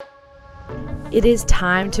It is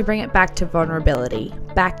time to bring it back to vulnerability,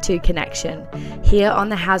 back to connection. Here on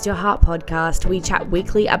the How's Your Heart podcast, we chat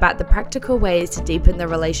weekly about the practical ways to deepen the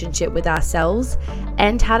relationship with ourselves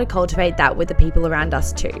and how to cultivate that with the people around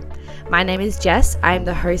us too. My name is Jess. I am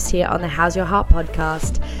the host here on the How's Your Heart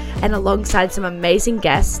podcast, and alongside some amazing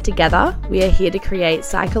guests, together we are here to create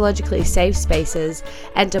psychologically safe spaces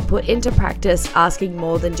and to put into practice asking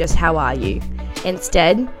more than just how are you.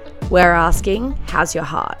 Instead, we're asking, how's your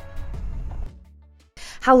heart?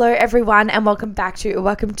 Hello everyone, and welcome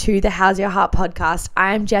to the How's Your Heart podcast.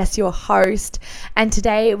 I'm Jess, your host, and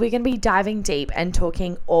today we're going to be diving deep and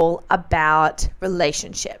talking all about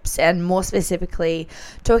relationships, and more specifically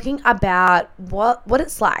talking about what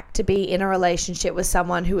it's like to be in a relationship with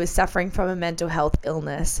someone who is suffering from a mental health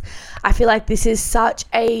illness. I feel like this is such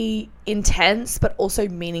a intense but also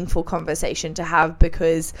meaningful conversation to have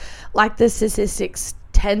because, like the statistics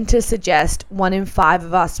tend to suggest 1 in 5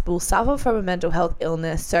 of us will suffer from a mental health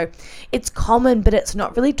illness. So it's common, but it's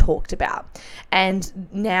not really talked about. And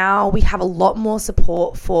now we have a lot more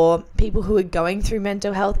support for people who are going through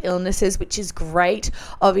mental health illnesses, which is great.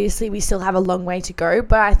 Obviously, we still have a long way to go,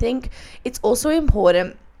 but I think it's also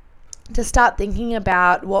important to start thinking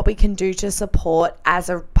about what we can do to support as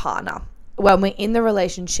a partner. When we're in the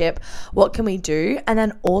relationship, what can we do? And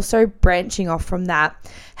then also branching off from that,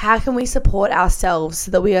 how can we support ourselves so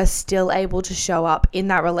that we are still able to show up in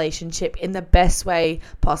that relationship in the best way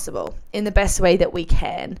possible, in the best way that we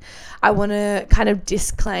can? I want to kind of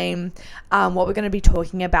disclaim what we're going to be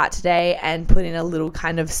talking about today and put in a little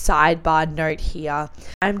kind of sidebar note here.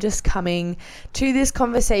 I'm just coming to this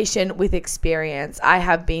conversation with experience. I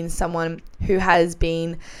have been someone who has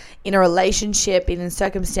been in a relationship, in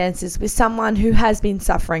circumstances with someone who has been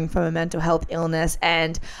suffering from a mental health illness.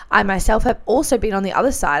 And I myself have also been on the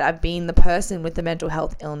other side. I've been the person with the mental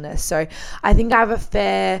health illness. So I think I have a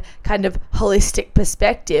fair kind of holistic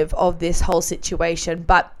perspective of this whole situation.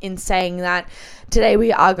 But in saying that, today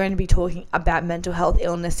we are going to be talking about mental health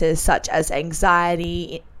illnesses such as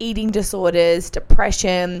anxiety, eating disorders,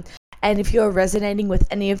 depression. And if you're resonating with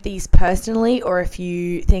any of these personally, or if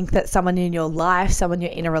you think that someone in your life, someone you're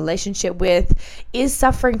in a relationship with, is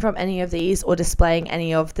suffering from any of these or displaying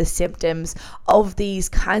any of the symptoms of these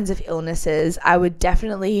kinds of illnesses, I would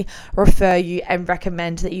definitely refer you and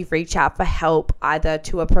recommend that you reach out for help, either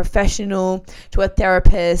to a professional, to a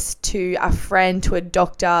therapist, to a friend, to a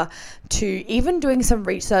doctor, to even doing some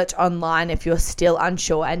research online if you're still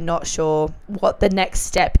unsure and not sure what the next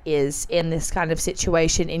step is in this kind of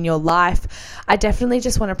situation in your life. I definitely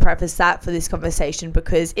just want to preface that for this conversation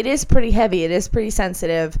because it is pretty heavy, it is pretty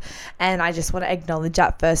sensitive, and I just want to acknowledge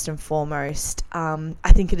that first and foremost.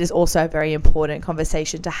 I think it is also a very important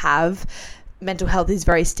conversation to have. Mental health is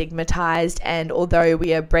very stigmatized, and although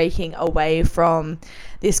we are breaking away from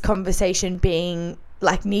this conversation being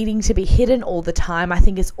like needing to be hidden all the time, I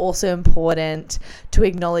think it's also important to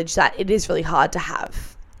acknowledge that it is really hard to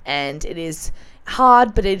have, and it is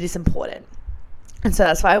hard, but it is important. And so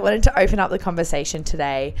that's why I wanted to open up the conversation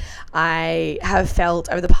today. I have felt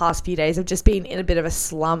over the past few days, I've just been in a bit of a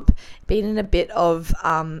slump, been in a bit of,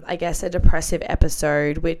 I guess, a depressive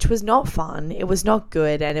episode, which was not fun. It was not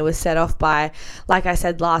good. And it was set off by, like I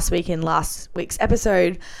said last week in last week's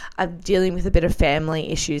episode, I'm dealing with a bit of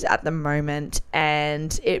family issues at the moment.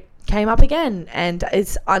 And it came up again, and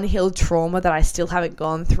it's unhealed trauma that I still haven't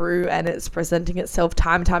gone through, and it's presenting itself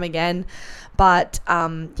time and time again. But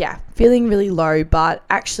feeling really low, but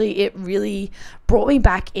actually it really brought me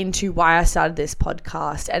back into why I started this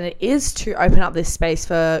podcast, and it is to open up this space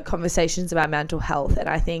for conversations about mental health. And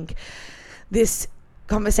I think this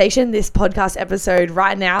conversation, this podcast episode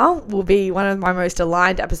right now, will be one of my most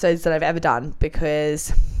aligned episodes that I've ever done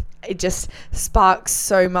because it just sparks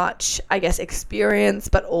so much, I guess, experience,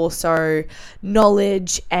 but also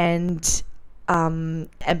knowledge and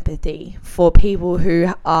empathy for people who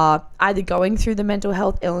are either going through the mental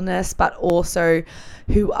health illness, but also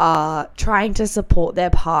who are trying to support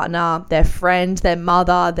their partner, their friend, their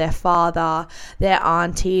mother, their father, their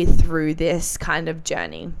auntie through this kind of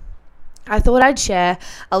journey. I thought I'd share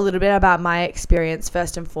a little bit about my experience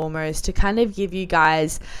first and foremost to kind of give you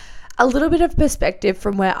guys a little bit of perspective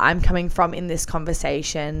from where I'm coming from in this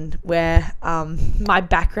conversation, where my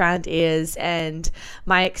background is and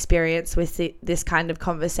my experience with this kind of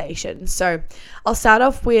conversation. So I'll start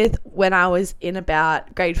off with when I was in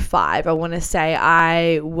about grade 5. I want to say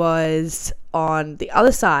I was on the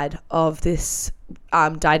other side of this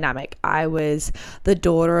dynamic. I was the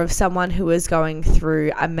daughter of someone who was going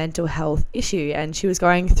through a mental health issue, and she was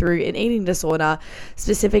going through an eating disorder,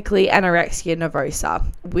 specifically anorexia nervosa,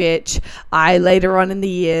 which I later on in the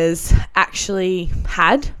years actually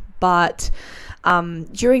had But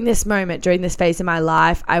during this phase of my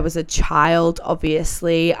life, I was a child,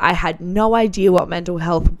 obviously. I had no idea what mental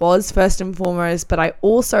health was, first and foremost, but I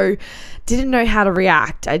also didn't know how to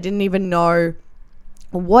react. I didn't even know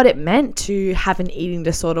what it meant to have an eating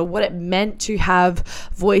disorder, what it meant to have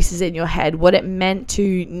voices in your head, what it meant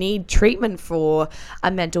to need treatment for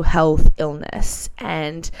a mental health illness.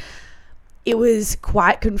 And it was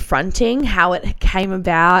quite confronting how it came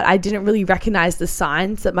about. I didn't really recognize the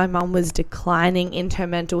signs that my mum was declining into her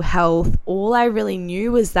mental health. All I really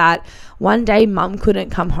knew was that one day mum couldn't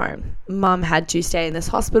come home. Mum had to stay in this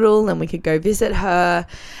hospital and we could go visit her,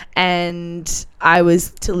 and I was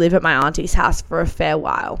to live at my auntie's house for a fair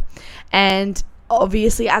while. And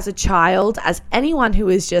obviously, as a child, as anyone who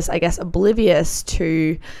is just, I guess, oblivious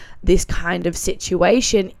to this kind of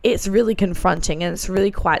situation, it's really confronting and it's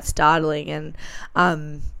really quite startling, and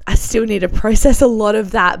I still need to process a lot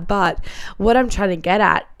of that. But what I'm trying to get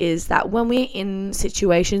at is that when we're in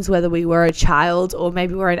situations, whether we were a child or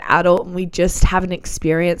maybe we're an adult and we just haven't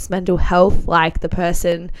experienced mental health like the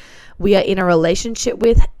person we are in a relationship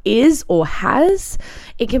with is or has,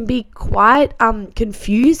 it can be quite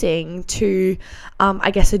confusing to, I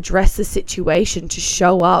guess, address the situation, to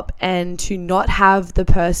show up and to not have the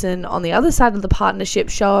person on the other side of the partnership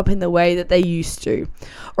show up in the way that they used to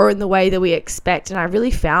or in the way that we expect. And I really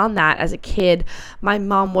found that as a kid, my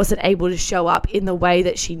mum wasn't able to show up in the way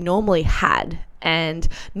that she normally had. And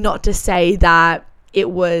not to say that it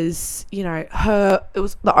was,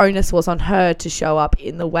 the onus was on her to show up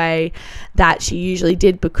in the way that she usually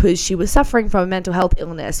did because she was suffering from a mental health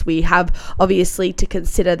illness. We have obviously to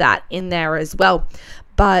consider that in there as well.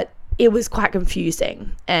 But it was quite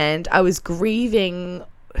confusing, and I was grieving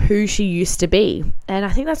who she used to be. And I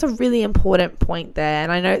think that's a really important point there.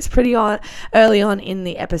 And I know it's pretty early on in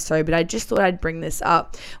the episode, but I just thought I'd bring this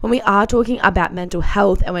up. When we are talking about mental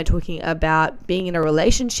health and we're talking about being in a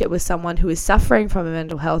relationship with someone who is suffering from a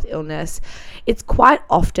mental health illness, it's quite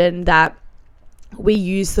often that we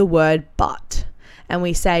use the word but. And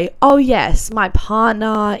we say, oh yes, my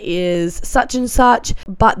partner is such and such,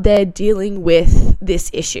 but they're dealing with this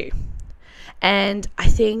issue. And I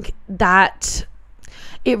think that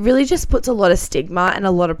it really just puts a lot of stigma and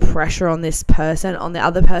a lot of pressure on this person, on the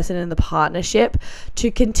other person in the partnership,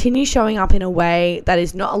 to continue showing up in a way that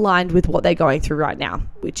is not aligned with what they're going through right now,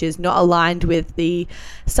 which is not aligned with the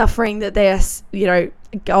suffering that they are,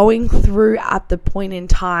 going through at the point in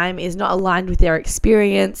time, is not aligned with their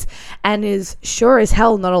experience, and is sure as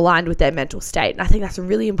hell not aligned with their mental state. And I think that's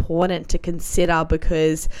really important to consider,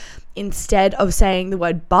 because instead of saying the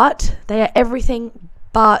word but, they are everything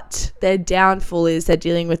but their downfall is they're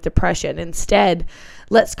dealing with depression. Instead,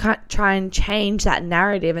 let's try and change that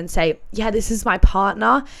narrative and say, yeah, this is my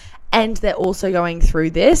partner and they're also going through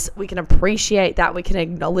this. We can appreciate that, we can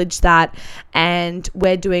acknowledge that, and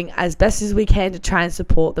we're doing as best as we can to try and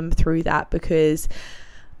support them through that. Because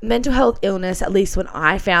mental health illness, at least when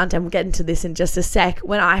I found, and we'll get into this in just a sec,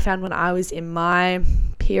 when I was in my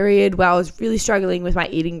period where I was really struggling with my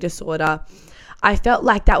eating disorder, I felt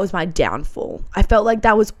like that was my downfall. I felt like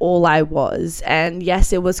that was all I was. And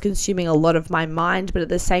yes, it was consuming a lot of my mind, but at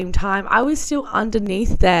the same time, I was still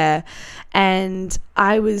underneath there. And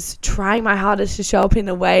I was trying my hardest to show up in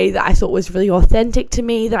a way that I thought was really authentic to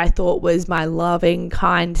me, that I thought was my loving,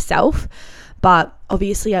 kind self. But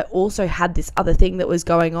obviously, I also had this other thing that was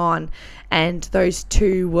going on, and those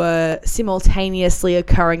two were simultaneously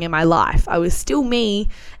occurring in my life. I was still me,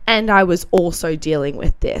 and I was also dealing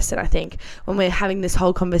with this. And I think when we're having this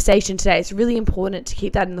whole conversation today, it's really important to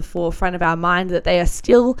keep that in the forefront of our mind, that they are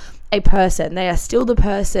still a person. They are still the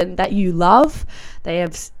person that you love. They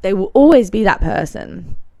will always be that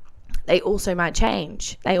person. They also might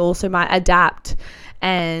change. They also might adapt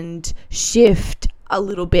and shift a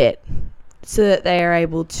little bit, so that they are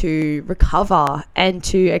able to recover and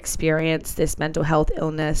to experience this mental health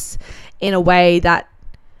illness in a way that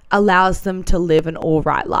allows them to live an all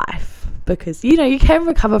right life. Because, you can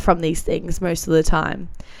recover from these things most of the time.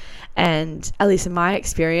 And at least in my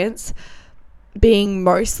experience, being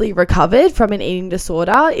mostly recovered from an eating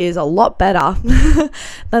disorder is a lot better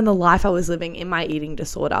than the life I was living in my eating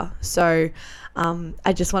disorder. So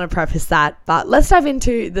I just want to preface that. But let's dive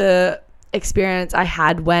into the experience I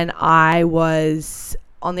had when I was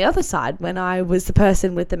on the other side, when I was the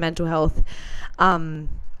person with the mental health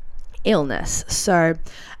illness. So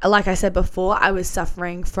Like I said before, I was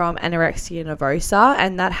suffering from anorexia nervosa,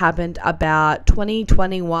 and that happened about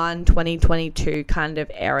 2021, 2022 kind of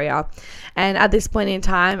area. And at this point in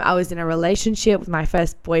time, I was in a relationship with my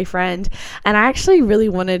first boyfriend, and I actually really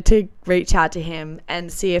wanted to reach out to him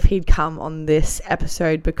and see if he'd come on this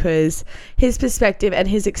episode, because his perspective and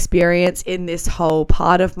his experience in this whole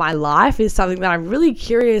part of my life is something that I'm really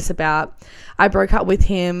curious about. I broke up with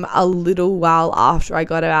him a little while after I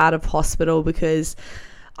got out of hospital because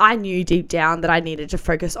I knew deep down that I needed to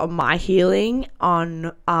focus on my healing,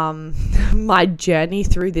 on my journey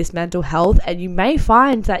through this mental health. And you may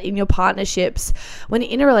find that in your partnerships, when you're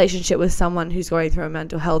in a relationship with someone who's going through a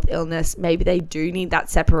mental health illness, maybe they do need that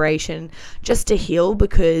separation just to heal,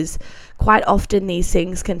 because quite often these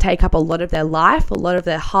things can take up a lot of their life, a lot of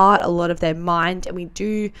their heart, a lot of their mind. And we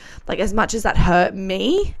do, like, as much as that hurt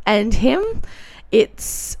me and him,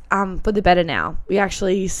 it's for the better now. We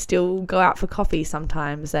actually still go out for coffee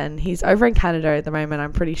sometimes, and he's over in Canada at the moment,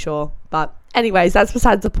 I'm pretty sure. But anyways, that's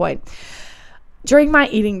besides the point. During my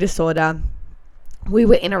eating disorder, we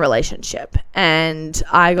were in a relationship and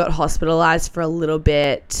I got hospitalized for a little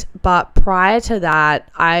bit. But prior to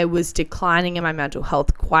that, I was declining in my mental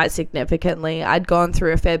health quite significantly. I'd gone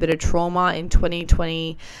through a fair bit of trauma in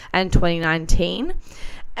 2020 and 2019.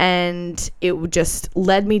 And it just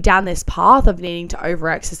led me down this path of needing to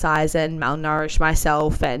over-exercise and malnourish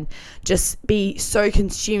myself and just be so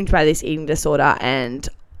consumed by this eating disorder, and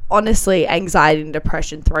honestly, anxiety and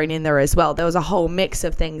depression thrown in there as well. There was a whole mix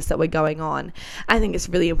of things that were going on. I think it's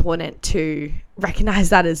really important to recognize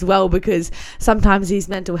that as well, because sometimes these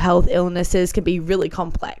mental health illnesses can be really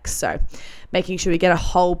complex. So making sure we get a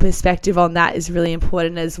whole perspective on that is really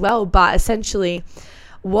important as well. But essentially,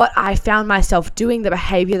 what I found myself doing, the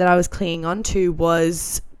behavior that I was clinging onto,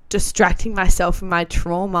 was distracting myself from my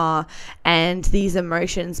trauma and these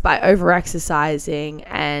emotions by over-exercising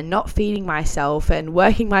and not feeding myself and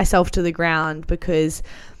working myself to the ground, because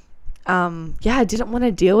I didn't want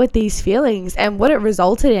to deal with these feelings. And what it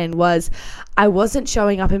resulted in was I wasn't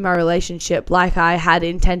showing up in my relationship like I had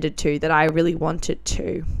intended to, that I really wanted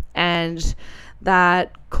to. And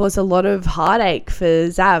that caused a lot of heartache for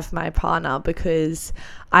Zav, my partner, because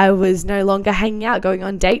I was no longer hanging out, going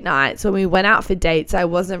on date nights. When we went out for dates, I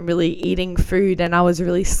wasn't really eating food, and I was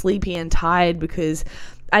really sleepy and tired because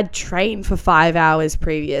I'd trained for 5 hours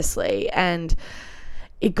previously. And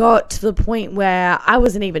it got to the point where I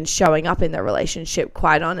wasn't even showing up in the relationship,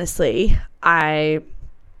 quite honestly. I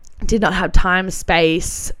did not have time,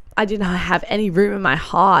 space. I did not have any room in my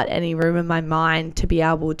heart, any room in my mind to be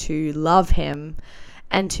able to love him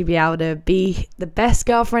and to be able to be the best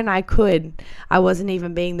girlfriend I could. I wasn't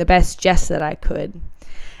even being the best Jess that I could.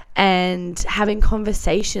 And having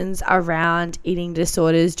conversations around eating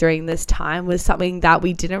disorders during this time was something that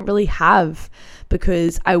we didn't really have,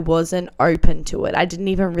 because I wasn't open to it. I didn't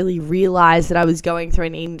even really realize that I was going through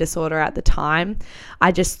an eating disorder at the time.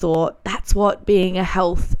 I just thought that's what being a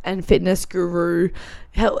health and fitness guru,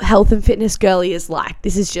 health and fitness girly is like.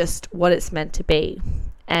 This is just what it's meant to be.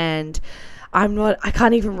 And I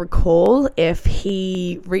can't even recall if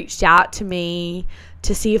he reached out to me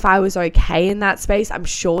to see if I was okay in that space. I'm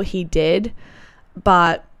sure he did,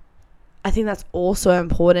 but I think that's also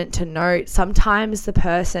important to note. Sometimes the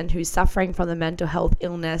person who's suffering from the mental health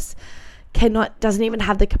illness doesn't even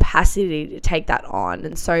have the capacity to take that on.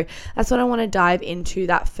 And so that's what I want to dive into,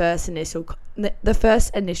 the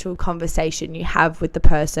first initial conversation you have with the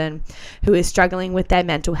person who is struggling with their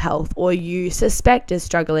mental health, or you suspect is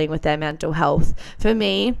struggling with their mental health. For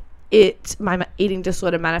me, my eating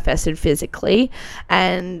disorder manifested physically,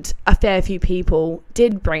 and a fair few people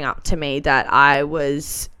did bring up to me that I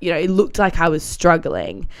was, it looked like I was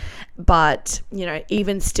struggling. But,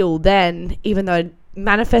 even still then, even though it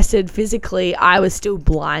manifested physically, I was still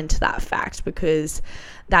blind to that fact, because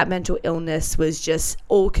that mental illness was just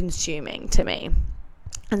all consuming to me.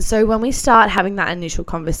 And so when we start having that initial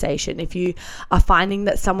conversation, if you are finding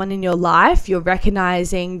that someone in your life, you're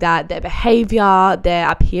recognizing that their behavior, their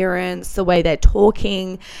appearance, the way they're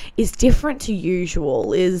talking is different to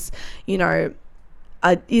usual, is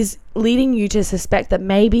leading you to suspect that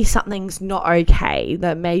maybe something's not okay,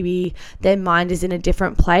 that maybe their mind is in a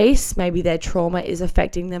different place, maybe their trauma is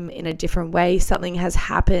affecting them in a different way, something has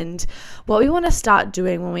happened. What we want to start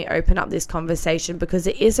doing when we open up this conversation, because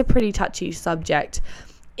it is a pretty touchy subject,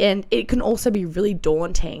 and it can also be really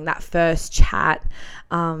daunting, that first chat.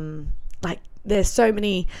 There's so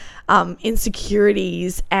many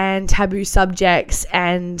insecurities and taboo subjects,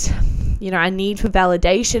 and a need for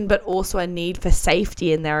validation, but also a need for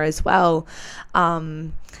safety in there as well.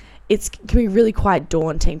 it can be really quite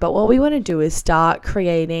daunting. But what we want to do is start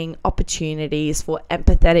creating opportunities for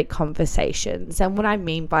empathetic conversations. And what I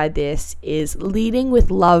mean by this is leading with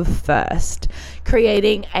love first,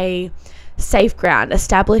 creating a safe ground,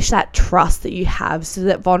 establish that trust that you have so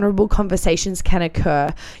that vulnerable conversations can occur.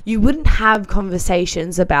 You wouldn't have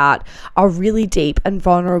conversations about a really deep and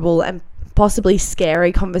vulnerable and possibly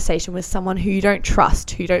scary conversation with someone who you don't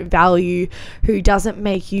trust, who you don't value, who doesn't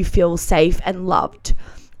make you feel safe and loved.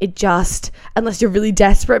 It just, unless you're really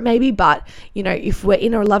desperate maybe, but if we're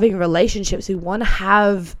in a loving relationships, we want to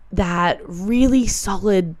have that really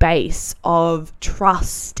solid base of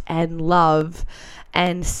trust and love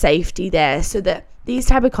and safety there, so that these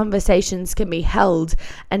type of conversations can be held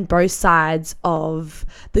and both sides of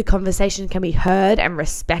the conversation can be heard and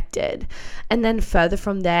respected. And then further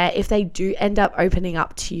from there, if they do end up opening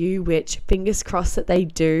up to you, which fingers crossed that they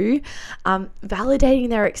do, validating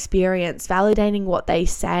their experience, validating what they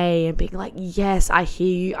say and being like, yes, I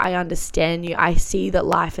hear you, I understand you, I see that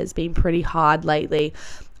life has been pretty hard lately.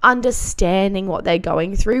 Understanding what they're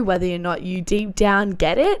going through, whether or not you deep down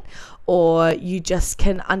get it or you just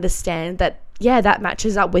can understand that, yeah, that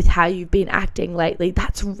matches up with how you've been acting lately.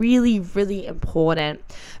 That's really, really important,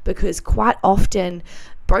 because quite often,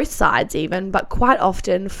 both sides even, but quite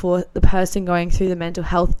often for the person going through the mental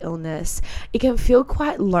health illness, it can feel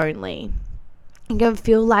quite lonely. You can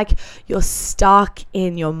feel like you're stuck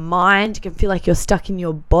in your mind. You can feel like you're stuck in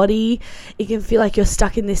your body. You can feel like you're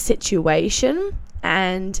stuck in this situation,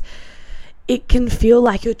 and it can feel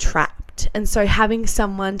like you're trapped. And so having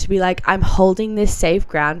someone to be like, I'm holding this safe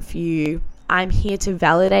ground for you. I'm here to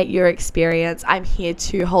validate your experience. I'm here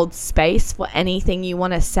to hold space for anything you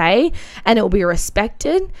want to say, and it will be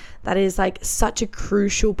respected. That is like such a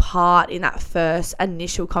crucial part in that first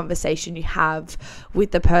initial conversation you have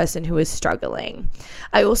with the person who is struggling.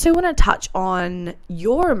 I also want to touch on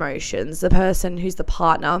your emotions, the person who's the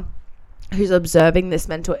partner who's observing this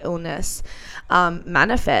mental illness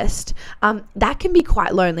manifest. That can be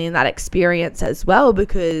quite lonely in that experience as well,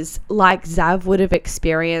 because like Zav would have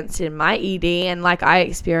experienced in my ED, and like I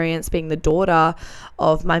experienced being the daughter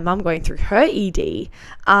of my mum going through her ED,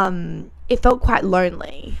 it felt quite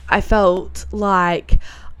lonely. I felt like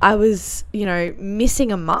I was,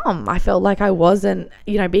 missing a mum. I felt like I wasn't,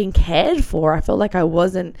 being cared for. I felt like I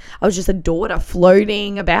was just a daughter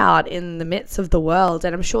floating about in the midst of the world.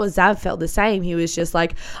 And I'm sure Zav felt the same. He was just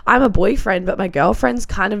like, I'm a boyfriend, but my girlfriend's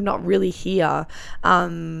kind of not really here.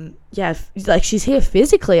 Like she's here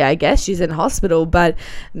physically, I guess. She's in hospital, but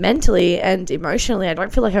mentally and emotionally, I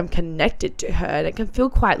don't feel like I'm connected to her. And it can feel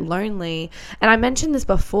quite lonely. And I mentioned this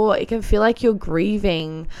before, it can feel like you're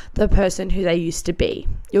grieving the person who they used to be.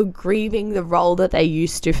 You're grieving the role that they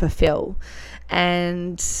used to fulfill.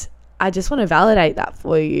 And I just want to validate that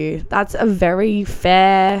for you. That's a very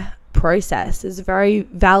fair process. It's a very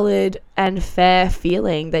valid and fair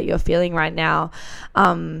feeling that you're feeling right now.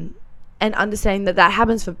 And understanding that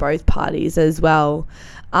happens for both parties as well.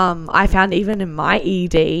 I found even in my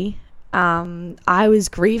ED, I was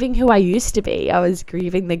grieving who I used to be. I was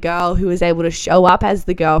grieving the girl who was able to show up as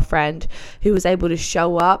the girlfriend, who was able to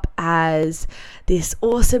show up as this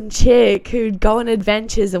awesome chick who'd go on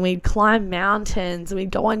adventures and we'd climb mountains and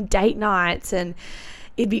we'd go on date nights and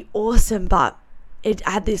it'd be awesome. But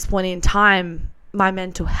at this point in time, my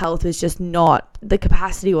mental health was just not, the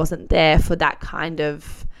capacity wasn't there for that kind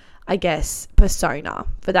of, I guess, persona,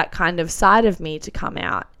 for that kind of side of me to come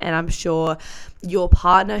out. And I'm sure your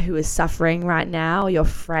partner who is suffering right now, your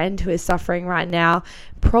friend who is suffering right now,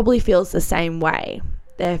 probably feels the same way.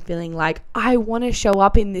 They're feeling like, I want to show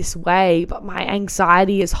up in this way, but my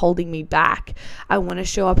anxiety is holding me back. I want to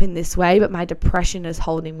show up in this way, but my depression is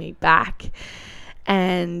holding me back.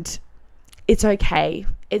 And it's okay.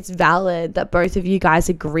 It's valid that both of you guys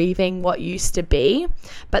are grieving what used to be,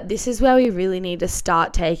 but this is where we really need to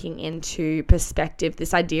start taking into perspective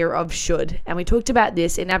this idea of should. And we talked about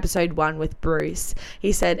this in episode 1 with Bruce.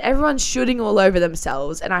 He said everyone's shooting all over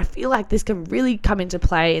themselves, and I feel like this can really come into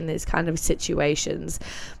play in these kind of situations.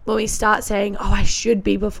 When we start saying, oh, I should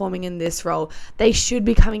be performing in this role, they should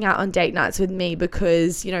be coming out on date nights with me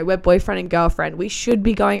because, we're boyfriend and girlfriend. We should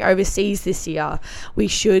be going overseas this year. We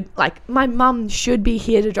should, my mum should be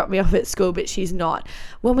here to drop me off at school, but she's not.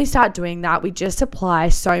 When we start doing that, we just apply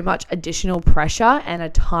so much additional pressure and a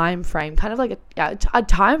time frame, kind of like a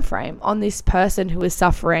time frame on this person who is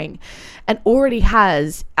suffering and already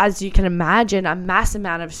has, as you can imagine, a mass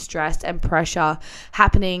amount of stress and pressure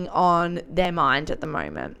happening on their mind at the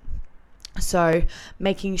moment. So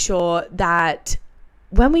making sure that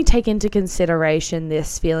when we take into consideration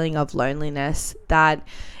this feeling of loneliness, that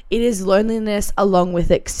it is loneliness along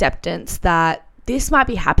with acceptance that this might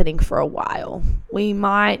be happening for a while. We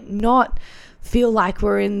might not feel like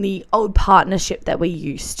we're in the old partnership that we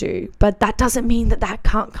used to, but that doesn't mean that that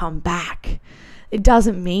can't come back. It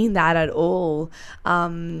doesn't mean that at all.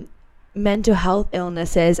 Mental health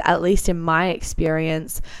illnesses, at least in my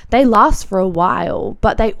experience, they last for a while,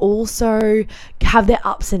 but they also have their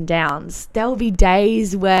ups and downs. There'll be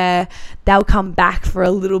days where they'll come back for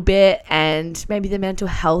a little bit, and maybe the mental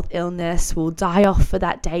health illness will die off for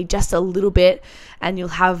that day just a little bit, and you'll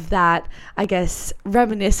have that, I guess,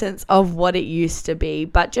 reminiscence of what it used to be.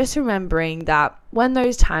 But just remembering that when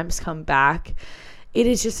those times come back, it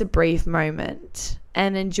is just a brief moment,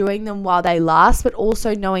 and enjoying them while they last, but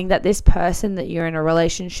also knowing that this person that you're in a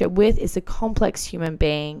relationship with is a complex human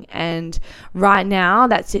being. And right now,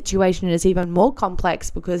 that situation is even more complex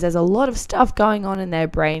because there's a lot of stuff going on in their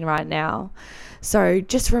brain right now. So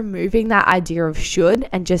just removing that idea of should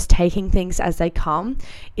and just taking things as they come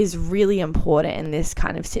is really important in this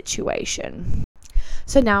kind of situation.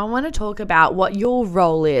 So now I want to talk about what your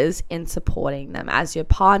role is in supporting them as your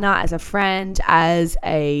partner, as a friend, as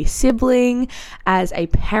a sibling, as a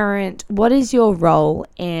parent. What is your role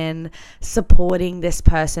in supporting this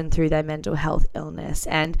person through their mental health illness?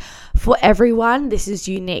 And for everyone, this is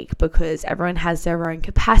unique because everyone has their own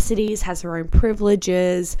capacities, has their own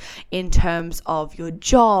privileges in terms of your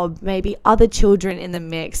job, maybe other children in the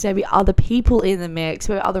mix, maybe other people in the mix,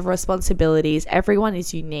 maybe other responsibilities. Everyone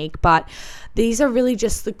is unique, but these are really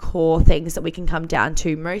just the core things that we can come down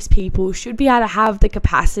to. Most people should be able to have the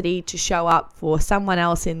capacity to show up for someone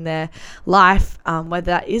else in their life, whether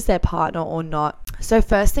that is their partner or not. So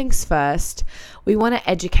first things first, we want to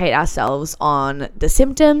educate ourselves on the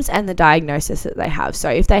symptoms and the diagnosis that they have. So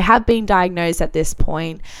if they have been diagnosed at this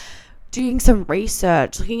point, doing some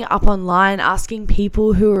research, looking it up online, asking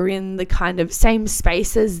people who are in the kind of same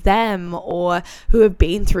space as them or who have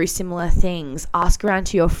been through similar things. Ask around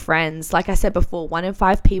to your friends. Like I said before, 1 in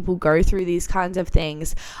 5 people go through these kinds of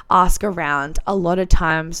things. Ask around. A lot of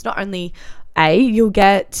times, not only you'll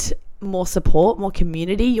get more support, more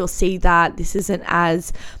community, you'll see that this isn't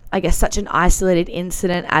as, I guess, such an isolated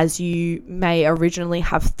incident as you may originally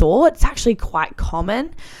have thought. It's actually quite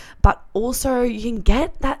common. But also you can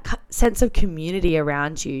get that sense of community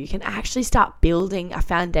around you. You can actually start building a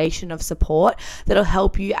foundation of support that'll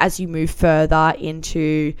help you as you move further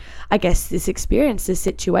into, I guess, this experience, this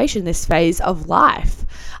situation, this phase of life.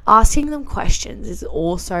 Asking them questions is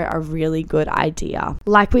also a really good idea.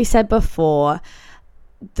 Like we said before,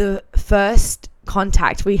 the first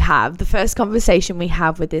contact we have, the first conversation we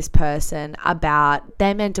have with this person about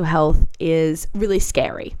their mental health is really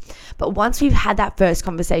scary. But once we've had that first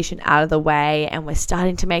conversation out of the way and we're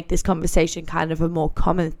starting to make this conversation kind of a more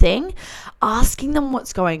common thing, asking them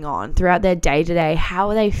what's going on throughout their day-to-day, how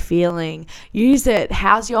are they feeling, use it,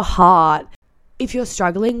 how's your heart? If you're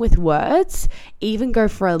struggling with words, even go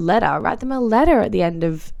for a letter. Write them a letter at the end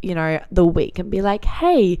of, the week and be like,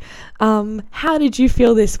 hey, how did you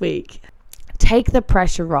feel this week? Take the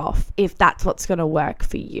pressure off if that's what's going to work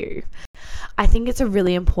for you. I think it's a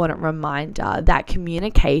really important reminder that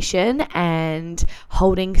communication and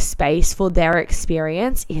holding space for their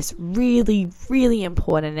experience is really, really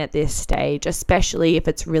important at this stage, especially if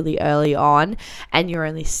it's really early on and you're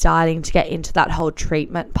only starting to get into that whole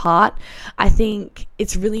treatment part. I think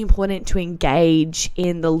it's really important to engage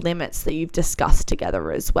in the limits that you've discussed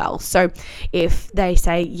together as well. So if they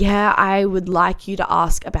say, yeah, I would like you to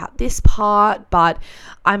ask about this part, but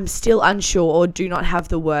I'm still unsure or do not have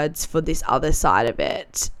the words for this other side of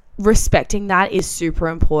it. Respecting that is super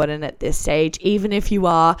important at this stage. Even if you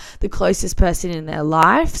are the closest person in their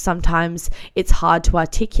life, sometimes it's hard to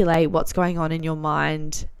articulate what's going on in your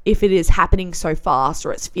mind if it is happening so fast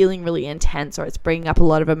or it's feeling really intense or it's bringing up a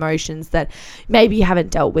lot of emotions that maybe you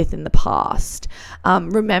haven't dealt with in the past.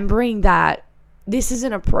 Remembering that this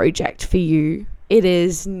isn't a project for you. It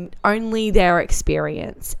is only their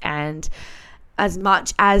experience, and as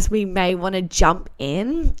much as we may want to jump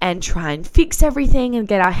in and try and fix everything and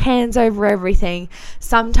get our hands over everything,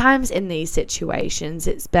 sometimes in these situations,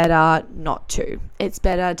 it's better not to. It's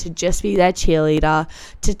better to just be their cheerleader,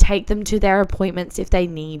 to take them to their appointments if they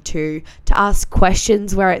need to ask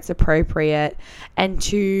questions where it's appropriate, and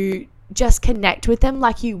to just connect with them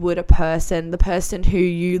like you would a person, the person who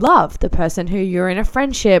you love, the person who you're in a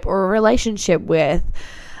friendship or a relationship with.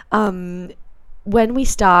 When we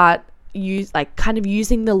start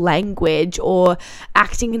using the language or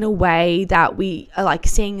acting in a way that we are like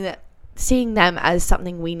seeing them as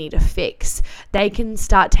something we need to fix, they can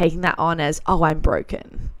start taking that on as, oh, I'm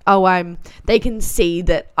broken. They can see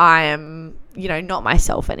that I am not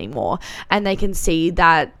myself anymore, and they can see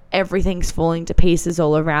that everything's falling to pieces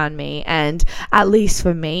all around me. And at least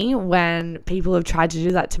for me, when people have tried to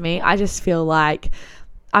do that to me, I just feel like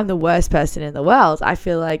I'm the worst person in the world. I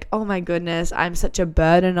feel like, oh my goodness, I'm such a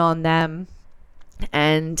burden on them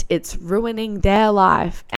and it's ruining their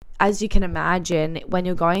life. As you can imagine, when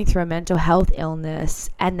you're going through a mental health illness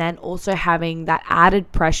and then also having that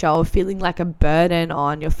added pressure of feeling like a burden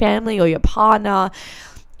on your family or your partner,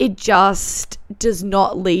 it just does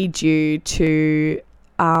not lead you to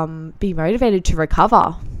be motivated to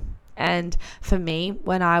recover. And for me,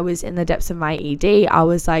 when I was in the depths of my ED, I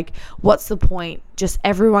was like, what's the point? Just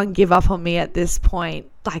everyone give up on me at this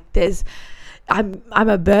point. Like I'm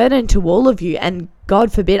a burden to all of you, and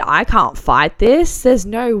God forbid I can't fight this. There's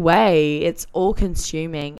no way. It's all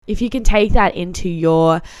consuming. If you can take that into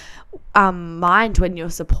your mind when you're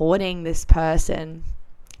supporting this person,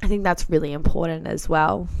 I think that's really important as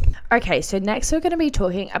well. Okay, so next we're going to be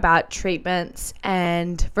talking about treatments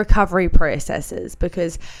and recovery processes,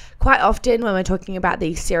 because quite often when we're talking about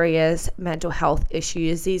these serious mental health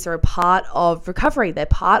issues, these are a part of recovery. They're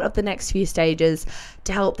part of the next few stages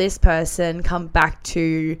to help this person come back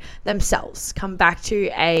to themselves, come back to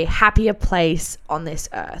a happier place on this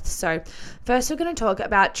earth. So first we're going to talk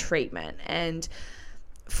about treatment. And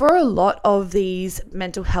for a lot of these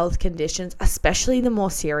mental health conditions, especially the more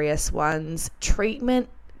serious ones, treatment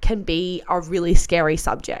can be a really scary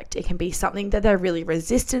subject. It can be something that they're really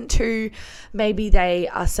resistant to. Maybe they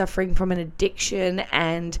are suffering from an addiction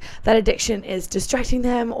and that addiction is distracting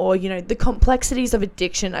them, or, the complexities of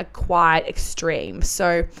addiction are quite extreme.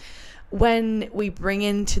 So when we bring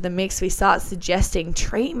into the mix, we start suggesting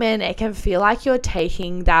treatment, it can feel like you're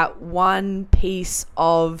taking that one piece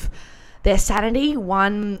of their sanity,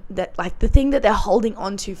 one that, like, the thing that they're holding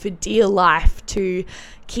on to for dear life to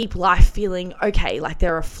keep life feeling okay, like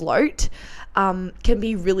they're afloat, can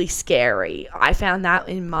be really scary. I found that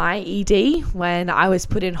in my ED when I was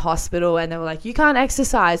put in hospital and they were like, you can't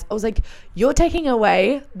exercise. I was like, you're taking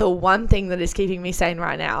away the one thing that is keeping me sane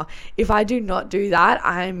right now. If I do not do that,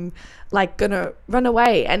 I'm like gonna run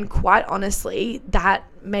away. And quite honestly, that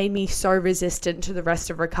made me so resistant to the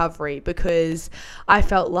rest of recovery, because I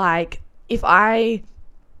felt like, if I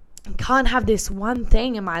can't have this one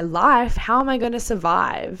thing in my life, how am I going to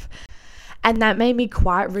survive? And that made me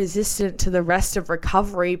quite resistant to the rest of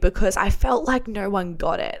recovery, because I felt like no one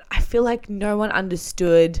got it. I feel like no one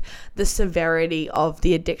understood the severity of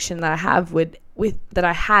the addiction that I have that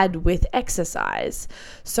I had with exercise.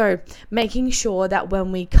 So making sure that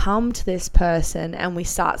when we come to this person and we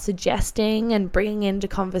start suggesting and bringing into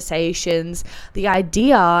conversations the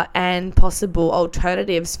idea and possible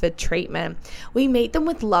alternatives for treatment, we meet them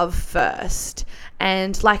with love first.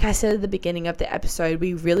 And like I said at the beginning of the episode,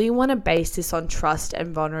 we really want to base this on trust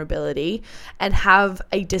and vulnerability and have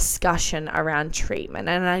a discussion around treatment.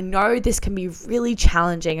 And I know this can be really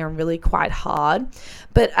challenging and really quite hard,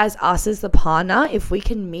 but as us as the partner, if we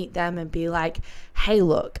can meet them and be like, hey,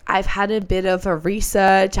 look, I've had a bit of a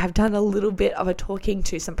research, I've done a little bit of a talking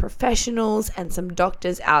to some professionals and some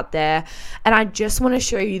doctors out there, and I just want to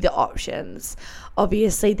show you the options.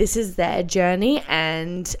 Obviously, this is their journey,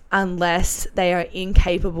 and unless they are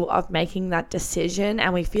incapable of making that decision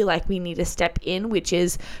and we feel like we need to step in, which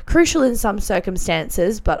is crucial in some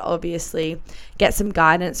circumstances, but obviously get some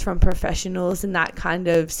guidance from professionals in that kind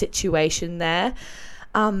of situation there.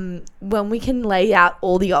 When we can lay out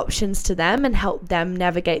all the options to them and help them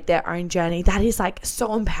navigate their own journey, that is like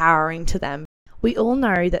so empowering to them. We all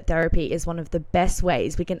know that therapy is one of the best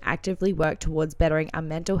ways we can actively work towards bettering our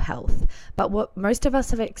mental health, but what most of us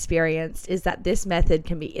have experienced is that this method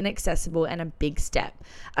can be inaccessible and a big step,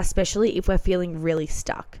 especially if we're feeling really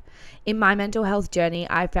stuck. In my mental health journey,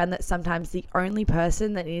 I found that sometimes the only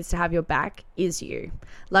person that needs to have your back is you.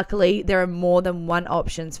 Luckily, there are more than one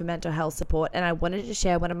options for mental health support, and I wanted to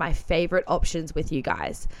share one of my favorite options with you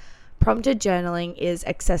guys. Prompted journaling is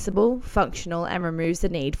accessible, functional, and removes the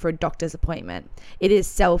need for a doctor's appointment. It is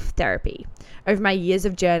self-therapy. Over my years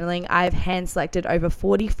of journaling, I have hand-selected over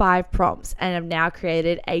 45 prompts and have now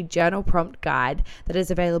created a journal prompt guide that is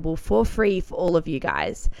available for free for all of you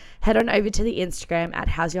guys. Head on over to the Instagram at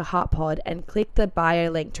How's Your Heart Pod and click the bio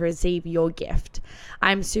link to receive your gift.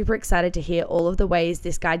 I'm super excited to hear all of the ways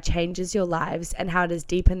this guide changes your lives and how it has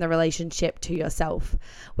deepened the relationship to yourself.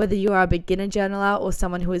 Whether you are a beginner journaler or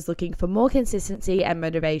someone who is looking looking for more consistency and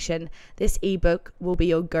motivation, this ebook will be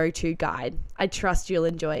your go-to guide. I trust you'll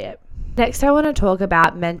enjoy it. Next, I want to talk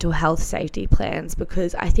about mental health safety plans,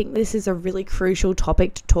 because I think this is a really crucial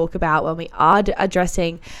topic to talk about when we are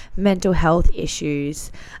addressing mental health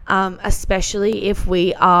issues, especially if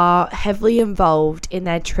we are heavily involved in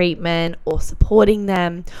their treatment or supporting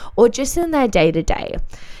them or just in their day-to-day.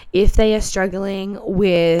 If they are struggling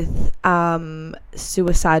with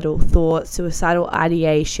suicidal thoughts, suicidal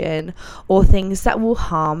ideation, or things that will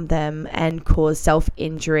harm them and cause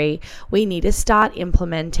self-injury, we need to start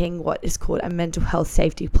implementing what is called a mental health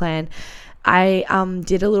safety plan. I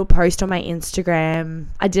did a little post on my Instagram.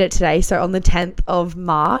 I did it today, so on the 10th of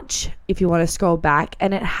March, if you want to scroll back,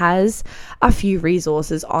 and it has a few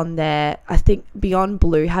resources on there. I think Beyond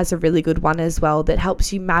Blue has a really good one as well that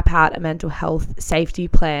helps you map out a mental health safety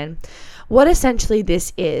plan. What essentially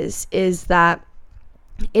this is that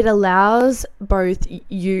it allows both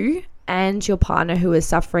you and your partner who is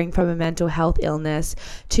suffering from a mental health illness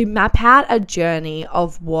to map out a journey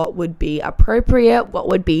of what would be appropriate, what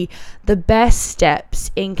would be the best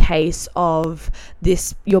steps in case of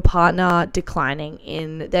your partner declining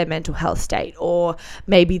in their mental health state, or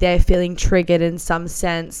maybe they're feeling triggered in some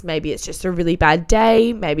sense. Maybe it's just a really bad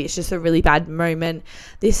day, maybe it's just a really bad moment.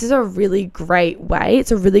 This is a really great way,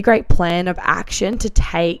 it's a really great plan of action to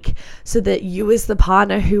take so that you, as the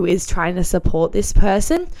partner who is trying to support this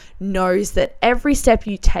person, knows that every step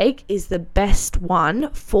you take is the best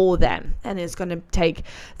one for them and is going to take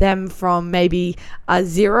them from maybe a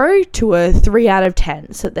 0 to a 3 out of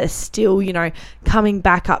 10, so they're still, coming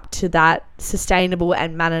back up to that sustainable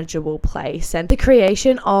and manageable place. And the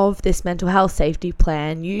creation of this mental health safety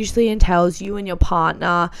plan usually entails you and your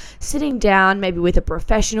partner sitting down, maybe with a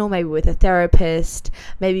professional, maybe with a therapist,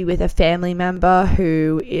 maybe with a family member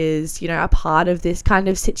who is, a part of this kind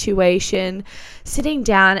of situation, sitting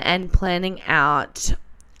down and planning out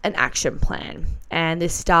an action plan. And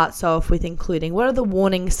this starts off with including what are the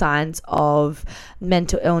warning signs of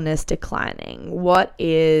mental illness declining?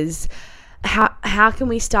 How can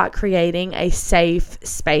we start creating a safe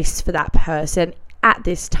space for that person at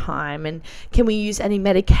this time? And can we use any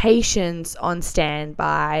medications on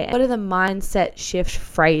standby? What are the mindset shift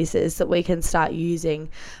phrases that we can start using?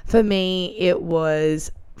 For me, it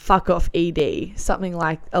was fuck off ED, something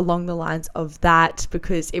like along the lines of that,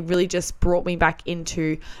 because it really just brought me back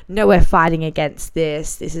into, no, we're fighting against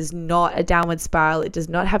this. This is not a downward spiral. It does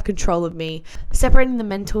not have control of me. Separating the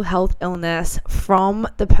mental health illness from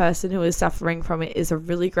the person who is suffering from it is a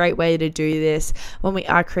really great way to do this when we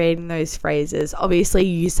are creating those phrases. Obviously,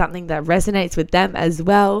 use something that resonates with them as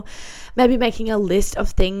well. Maybe making a list of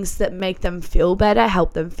things that make them feel better,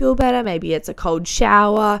 help them feel better. Maybe it's a cold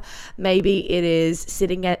shower. Maybe it is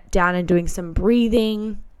sitting down and doing some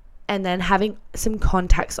breathing, and then having some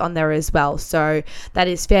contacts on there as well. So that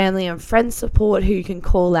is family and friend support who you can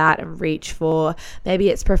call out and reach for. Maybe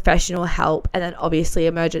it's professional help, and then obviously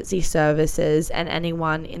emergency services and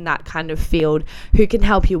anyone in that kind of field who can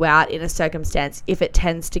help you out in a circumstance if it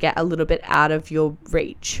tends to get a little bit out of your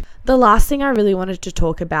reach. The last thing I really wanted to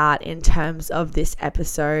talk about in terms of this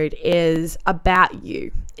episode is about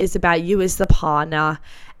you as the partner,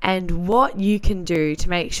 and what you can do to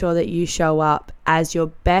make sure that you show up as your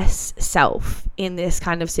best self in this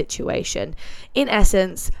kind of situation. In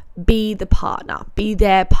essence, be the partner, be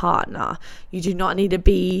their partner. You do not need to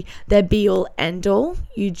be their be all end all.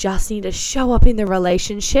 You just need to show up in the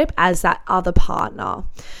relationship as that other partner.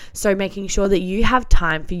 So making sure that you have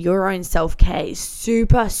time for your own self-care is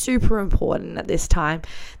super, super important at this time.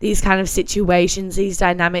 These kind of situations, these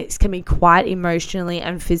dynamics can be quite emotionally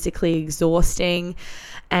and physically exhausting,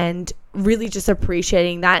 and really just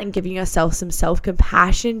appreciating that and giving yourself some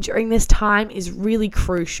self-compassion during this time is really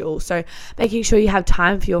crucial. So making sure you have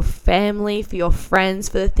time for your family, for your friends,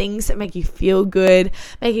 for the things that make you feel good,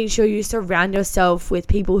 making sure you surround yourself with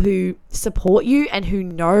people who support you and who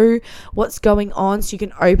know what's going on, so you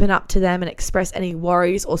can open up to them and express any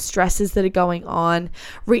worries or stresses that are going on.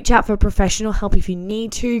 Reach out for professional help if you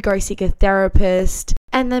need to. Go seek a therapist.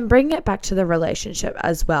 And then bring it back to the relationship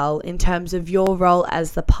as well in terms of your role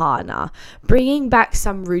as the partner. Bringing back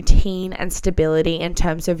some routine and stability in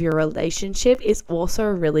terms of your relationship is also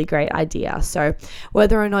a really great idea. So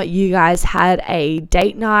whether or not you guys had a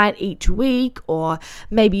date night each week, or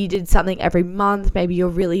maybe you did something every month, maybe you're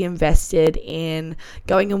really invested in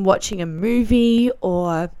going and watching a movie,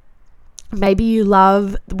 or maybe you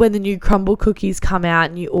love when the new crumble cookies come out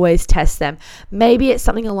and you always test them. Maybe it's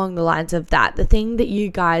something along the lines of that. The thing that you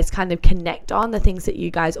guys kind of connect on, the things that you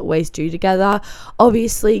guys always do together.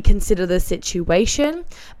 Obviously, consider the situation,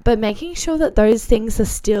 but making sure that those things are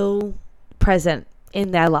still present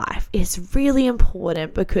in their life is really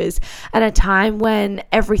important, because at a time when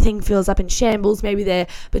everything feels up in shambles, maybe they're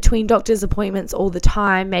between doctor's appointments all the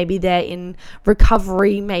time, maybe they're in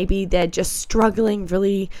recovery, maybe they're just struggling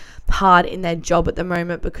really hard in their job at the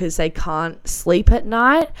moment because they can't sleep at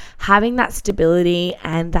night, having that stability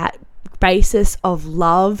and that basis of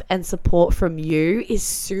love and support from you is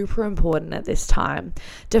super important at this time.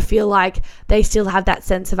 To feel like they still have that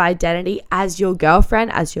sense of identity as your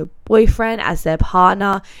girlfriend, as your boyfriend, as their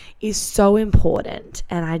partner is so important.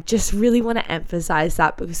 And I just really want to emphasize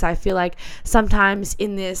that, because I feel like sometimes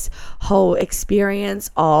in this whole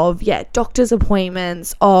experience of doctor's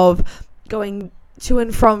appointments, of going to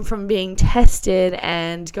and from being tested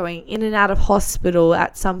and going in and out of hospital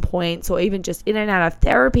at some points, or even just in and out of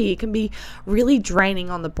therapy, it can be really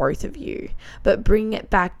draining on the both of you. But bring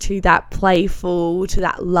it back to that playful, to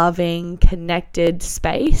that loving, connected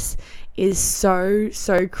space is so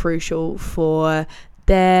crucial for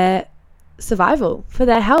their survival, for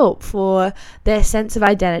their health, for their sense of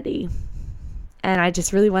identity. And I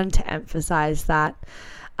just really wanted to emphasize that.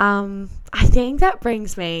 I think that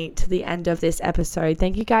brings me to the end of this episode.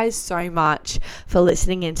 Thank you guys so much for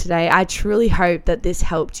listening in today. I truly hope that this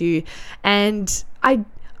helped you, and I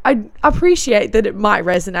appreciate that it might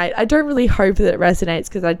resonate. I don't really hope that it resonates,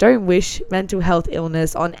 because I don't wish mental health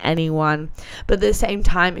illness on anyone. But at the same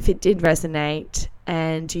time, if it did resonate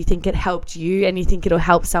and you think it helped you and you think it'll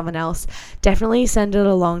help someone else, definitely send it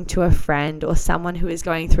along to a friend or someone who is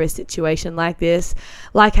going through a situation like this.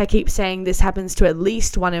 Like I keep saying, this happens to at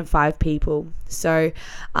least 1 in 5 people. So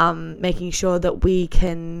making sure that we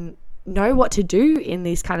can know what to do in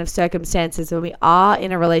these kind of circumstances when we are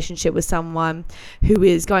in a relationship with someone who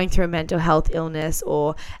is going through a mental health illness,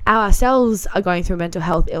 or ourselves are going through a mental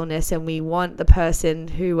health illness and we want the person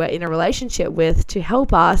who we're in a relationship with to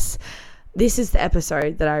help us. This is the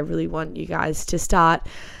episode that I really want you guys to start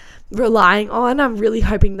relying on. I'm really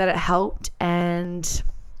hoping that it helped. And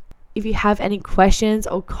if you have any questions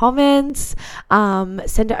or comments,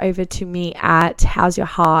 send it over to me at How's Your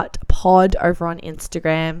Heart Pod over on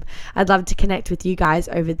Instagram. I'd love to connect with you guys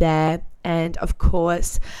over there. And of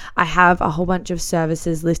course, I have a whole bunch of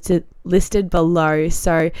services listed below.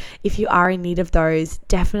 So if you are in need of those,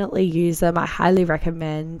 definitely use them. I highly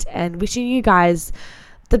recommend. And wishing you guys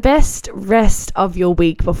the best rest of your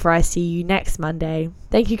week before I see you next Monday.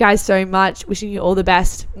 Thank you guys so much. Wishing you all the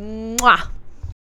best. Mwah!